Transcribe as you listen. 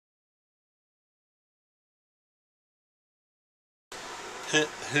Hey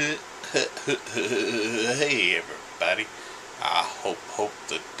everybody, I hope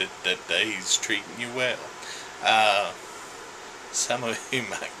that the day's treating you well. Some of you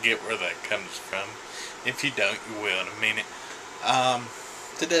might get where that comes from. If you don't, you will in a minute.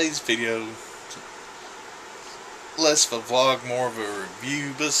 Today's video, less of a vlog, more of a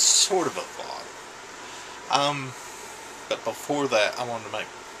review, but sort of a vlog. But before that, I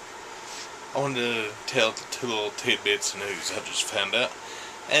wanted to tell the two little tidbits of news I just found out.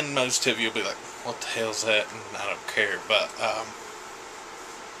 And most of you will be like, what the hell's that? And I don't care. But I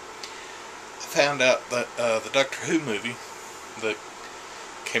found out that the Doctor Who movie that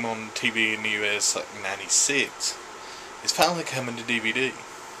came on TV in the US like '96 is finally coming to DVD.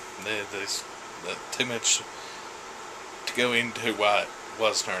 There's too much to go into why it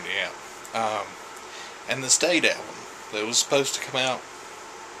wasn't already out. And the State album that was supposed to come out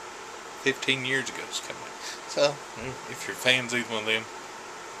 15 years ago is coming out. So, if you're fans of either one of them,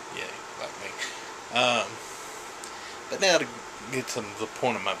 yeah, like me. But now to get to the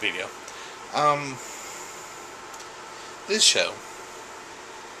point of my video. This show,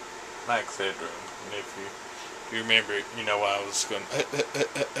 Max Headroom, and if you remember it, you know why I was going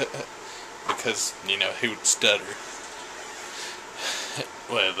because, you know, he would stutter.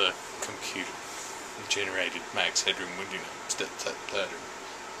 Well, the computer generated Max Headroom would, you know, stutter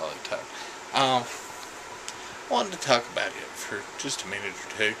all the time. Wanted to talk about it for just a minute or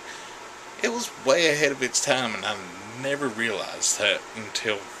two. It was way ahead of its time, and I never realized that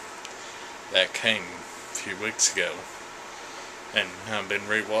until that came a few weeks ago. And I've been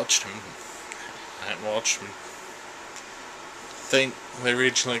rewatching them. I hadn't watched them. I think they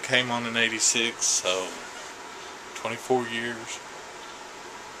originally came on in '86, so 24 years.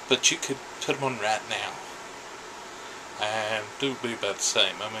 But you could put them on right now, and it would be about the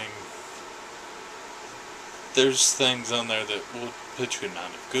same. I mean, there's things on there that will put you in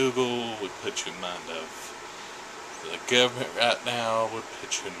mind of Google, would put you in mind of the government right now, would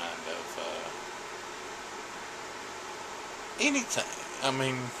put you in mind of anything. I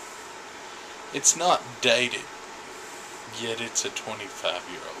mean, it's not dated, yet it's a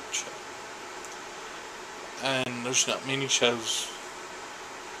 25-year-old show. And there's not many shows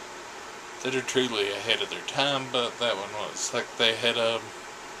that are truly ahead of their time, but that one was. Like, they had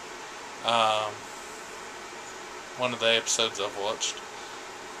one of the episodes I've watched,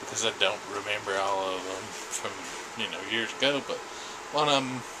 because I don't remember all of them from, you know, years ago, but one of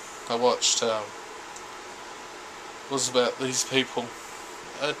them I watched was about these people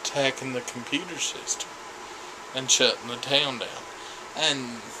attacking the computer system and shutting the town down.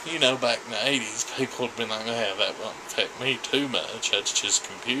 And, you know, back in the 80s, people would have been like, yeah, that won't affect me too much, that's just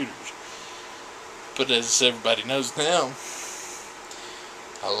computers. But as everybody knows now,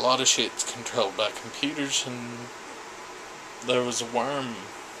 a lot of shit's controlled by computers, and there was a worm,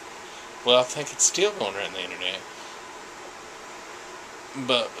 well, I think it's still going around the internet,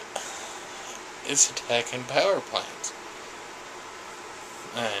 but it's attacking power plants.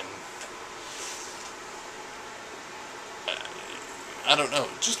 And I don't know,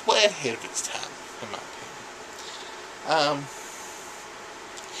 just way ahead of its time, in my opinion.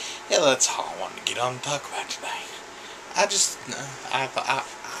 Yeah, that's all I wanted to get on and talk about today.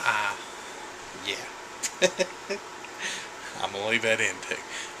 Yeah. I'm gonna leave that in too.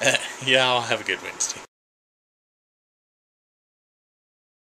 Y'all have a good Wednesday.